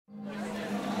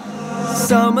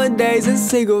Summer days and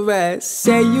cigarettes.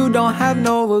 Say you don't have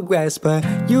no regrets, but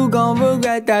you gon'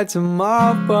 regret that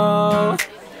tomorrow.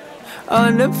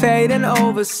 Underpaid and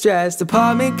overstressed,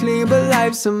 apartment clean but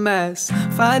life's a mess.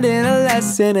 Finding a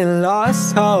lesson in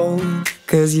lost hope,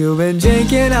 'cause you've been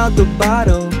drinking out the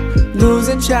bottle,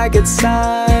 losing track of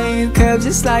time. Curves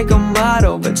just like a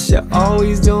model, but you're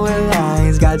always doing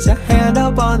lines. Got your hand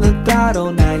up on the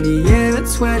throttle, 90 in a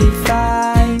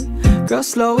 25. Girl,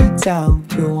 slow it down,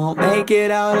 you won't make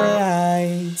it out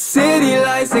alive. City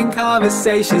lights and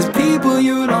conversations, people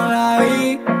you don't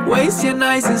like. Waste your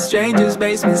nights in strangers'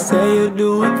 basements, say you're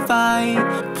doing fine.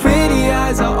 Pretty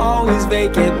eyes are always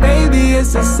vacant, maybe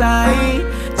it's a sign.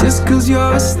 Just 'cause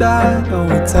you're a star,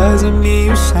 no, it doesn't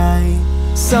mean you shine.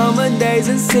 Summer days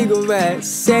and cigarettes.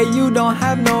 Say you don't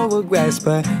have no regrets,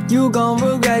 but you gon'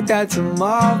 regret that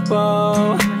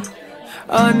tomorrow.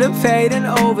 Underpaid and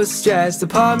overstressed,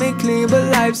 apartment clean but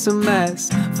life's a mess.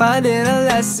 Finding a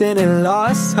lesson in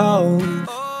lost hope.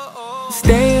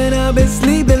 Staying up and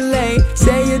sleeping late,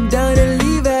 say you're done and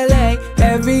leave LA.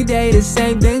 Every day the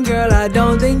same thing, girl, I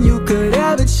don't think you could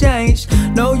ever change.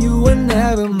 No, you were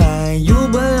never mine, you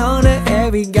belong to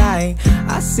every guy.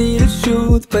 I see the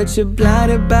truth, but you're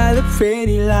blinded by the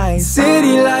pretty lights.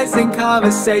 City lights and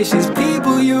conversations,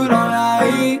 people you don't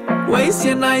like. Waste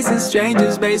your nights in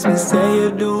strangers' basements, say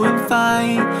you're doing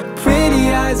fine. Pretty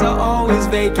eyes are always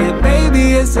vacant, maybe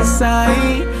it's a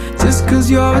sign. Just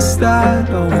 'cause you're a star,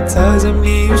 no, it doesn't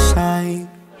mean you shine.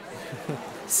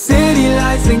 City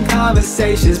lights and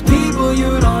conversations, people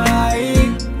you don't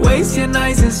like. Waste your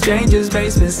nights in strangers'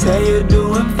 basements, say you're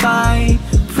doing fine.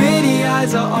 Pretty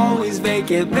eyes are always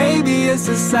vacant, maybe it's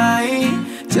a sign.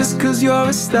 Just 'cause you're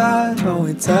a star, no,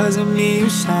 it doesn't mean you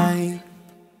shine.